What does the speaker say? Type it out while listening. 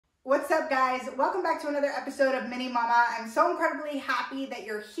What's up, guys? Welcome back to another episode of Mini Mama. I'm so incredibly happy that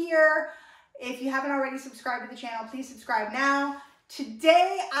you're here. If you haven't already subscribed to the channel, please subscribe now.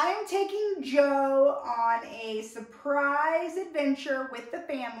 Today, I'm taking Joe on a surprise adventure with the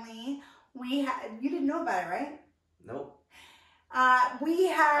family. You didn't know about it, right? Nope. Oh,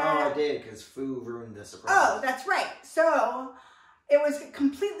 I did, because Foo ruined the surprise. Oh, that's right. So, it was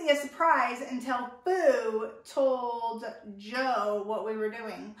completely a surprise until Foo told Joe what we were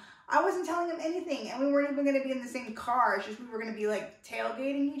doing. I wasn't telling him anything, and we weren't even going to be in the same car. It's just we were going to be like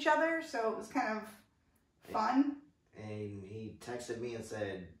tailgating each other, so it was kind of fun. And he texted me and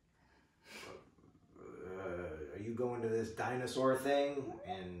said, are you going to this dinosaur thing?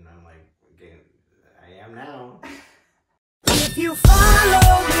 And I'm like, okay, I am now. If you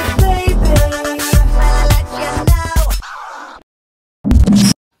follow me, baby, I'll let you know.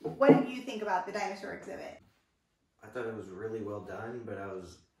 What did you think about the dinosaur exhibit? I thought it was really well done, but I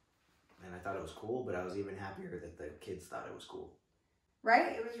thought it was cool, but I was even happier that the kids thought it was cool.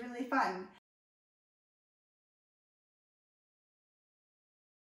 Right? It was really fun.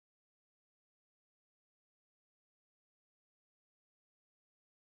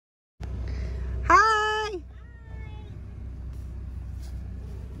 Hi!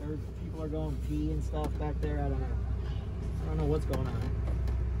 People are going pee and stuff back there. I don't know what's going on.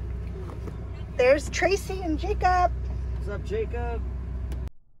 There's Tracy and Jacob. What's up, Jacob?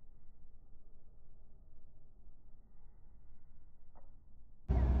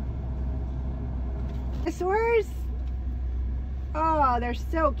 Dinosaurs? Oh, they're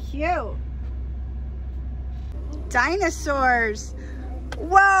so cute. Dinosaurs.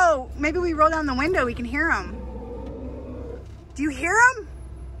 Whoa, maybe we roll down the window, we can hear them. Do you hear them?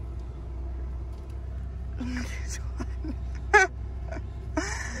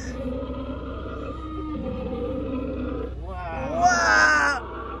 Wow.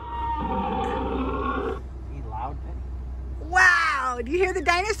 Be loud. Wow, do you hear the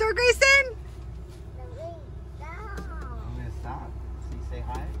dinosaur, Grayson? I'm gonna stop. So you say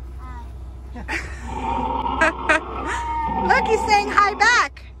hi? Look, he's saying hi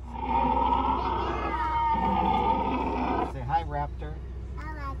back. Say hi, Raptor.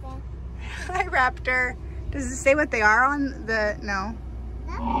 Hi, Raptor. Does it say what they are on the... No.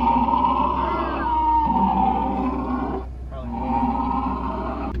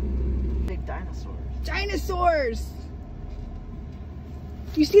 Probably big dinosaurs. Dinosaurs.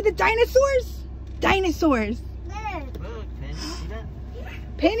 You see the dinosaurs? Dinosaurs. Look, Penny, see that?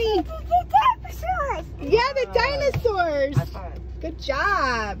 Penny. The dinosaurs. Yeah, the dinosaurs. High five. Good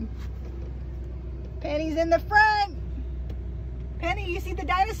job. Penny's in the front. Penny, you see the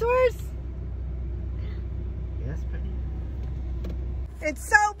dinosaurs? Yes, Penny. It's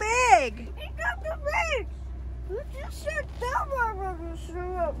so big. It got the big. Look at that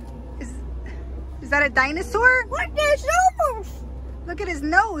dinosaur. Is that a dinosaur? What dinosaurs? Look at his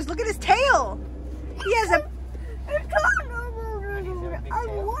nose. Look at his tail. He has a... I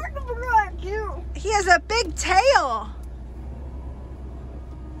want to like you. He has a big tail.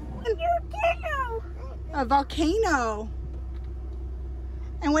 A volcano.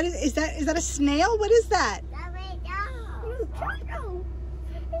 And what is that? Is that a snail? What is that?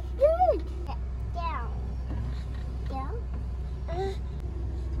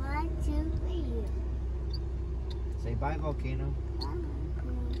 Say bye, volcano.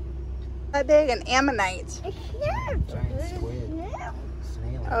 That big, an ammonite. Giant squid.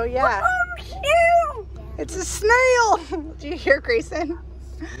 Snail. Oh yeah. It's a snail. Do you hear, Grayson?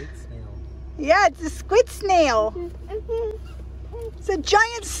 Squid snail. Yeah, it's a squid snail. It's a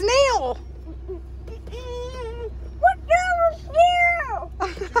giant snail. What snail?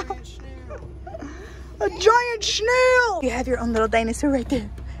 Giant snail. A giant snail. You have your own little dinosaur right there.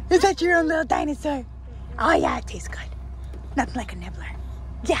 Is that your own little dinosaur? Oh yeah, it tastes good. Nothing like a nibbler.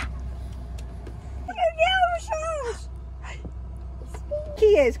 Yeah.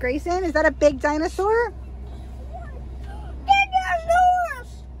 He is, Grayson. Is that a big dinosaur?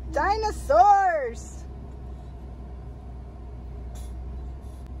 Dinosaurs!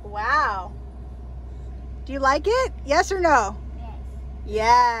 Wow. Do you like it? Yes or no?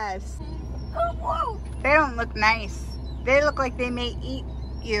 Yes. They don't look nice. They look like they may eat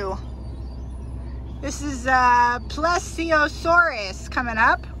you. This is Plesiosaurus coming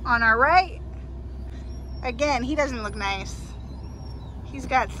up on our right. Again, he doesn't look nice. He's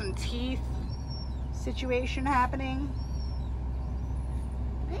got some teeth situation happening.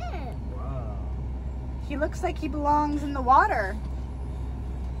 Wow. He looks like he belongs in the water.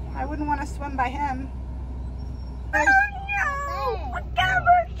 I wouldn't want to swim by him.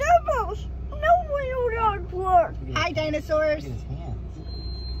 Hi, dinosaurs. Look at his hands.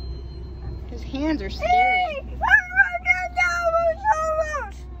 His hands are scary.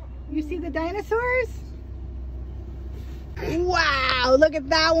 You see the dinosaurs? Wow, look at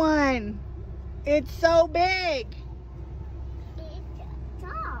that one. It's so big.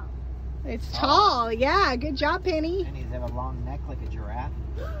 It's tall. Yeah, good job, Penny. Penny, does it have a long neck like a giraffe?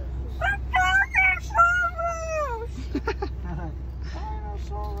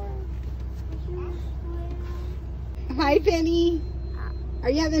 Hi, Penny. Are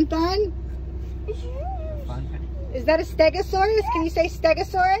you having fun? Fun, Penny? Is that a stegosaurus? Can you say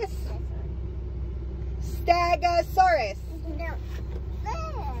stegosaurus? Stegosaurus.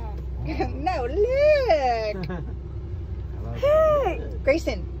 No, look. Hey,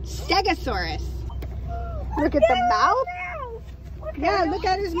 Grayson, stegosaurus. Look at the mouth. Yeah, look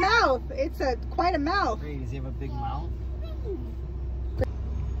at his mouth. It's quite a mouth. Great, does he have a big mouth?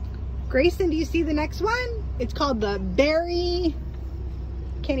 Grayson, do you see the next one? It's called the berry.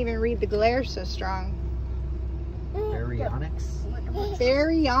 Can't even read the glare so strong. Baryonyx?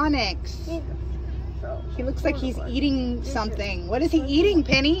 Baryonyx. He looks like he's eating something. What is he eating,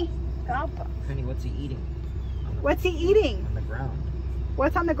 Penny? Penny, what's he eating? What's he eating? On the ground.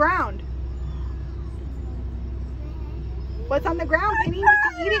 What's on the ground? What's on the ground, Penny?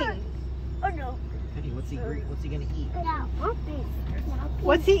 What's he eating? Penny, what's he gonna eat?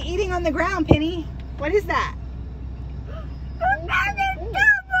 What's he eating on the ground, Penny? What is that?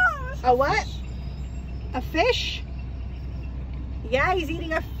 A what? A fish? Yeah, he's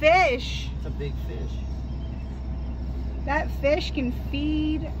eating a fish. It's a big fish. That fish can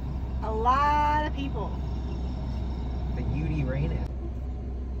feed a lot of people. The Uranus.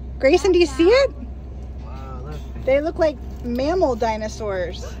 Grayson, do you see it? Wow, look. They look like mammal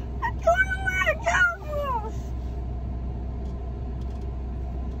dinosaurs.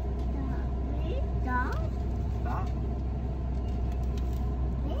 Stop.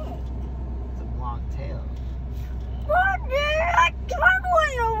 It's a long tail.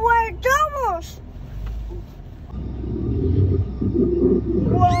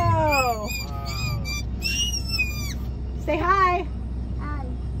 Whoa! Wow. Say hi.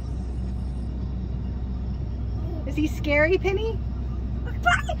 Is he scary, Penny?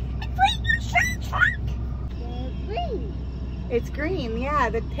 It's green, yeah,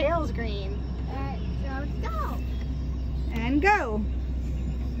 the tail's green. And go.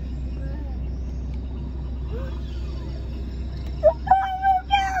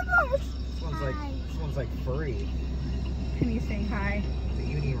 This one's like furry. Penny's saying hi. The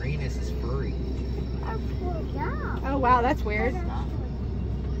Uranus is furry. Oh wow, that's weird. Stop.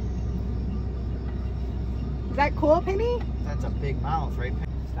 Is that cool, Penny? That's a big mouth, right,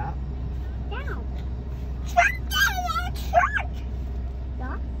 Penny? Stop.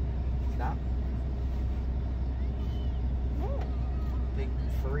 Stop. Big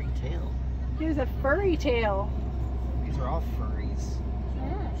furry tail. He has a furry tail. These are all furries.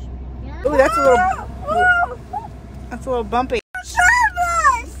 Ooh, that's a little bumpy.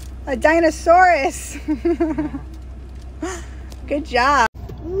 A Dinosaurus. Good job.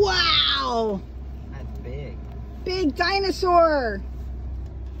 Wow. That's big. Big dinosaur.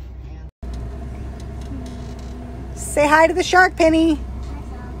 Say hi to the shark, Penny.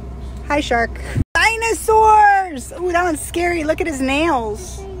 Hi, shark. Dinosaurs. Ooh, that one's scary. Look at his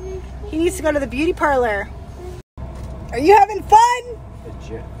nails. He needs to go to the beauty parlor. Are you having fun? The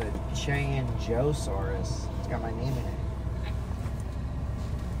Gigantosaurus. It's got my name in it.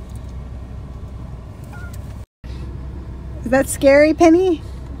 Is that scary, Penny?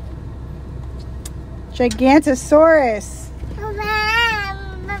 Gigantosaurus. Look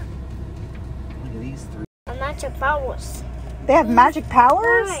at these three. Magic powers. They have magic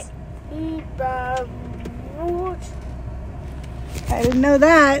powers? I didn't know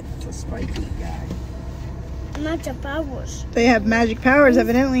that. It's a spiky guy. Magic powers. They have magic powers,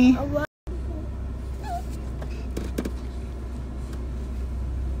 evidently.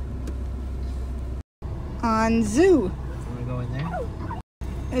 On zoo. Want to go in there?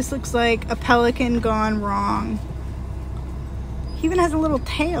 This looks like a pelican gone wrong. He even has a little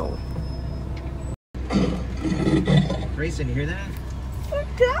tail. Grayson, you hear that?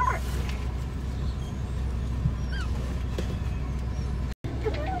 What's that?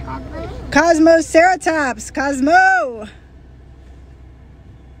 Cosmoceratops. Cosmo.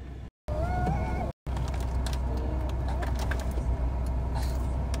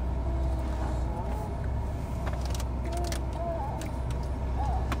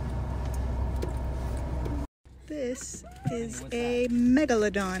 This is a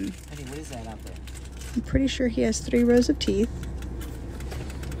megalodon. Penny, what is that out there? I'm pretty sure he has 3 rows of teeth.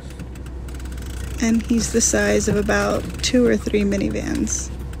 And he's the size of about 2 or 3 minivans.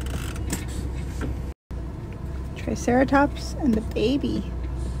 Triceratops and the baby.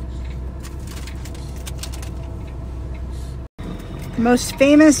 The most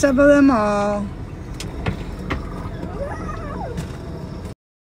famous of them all.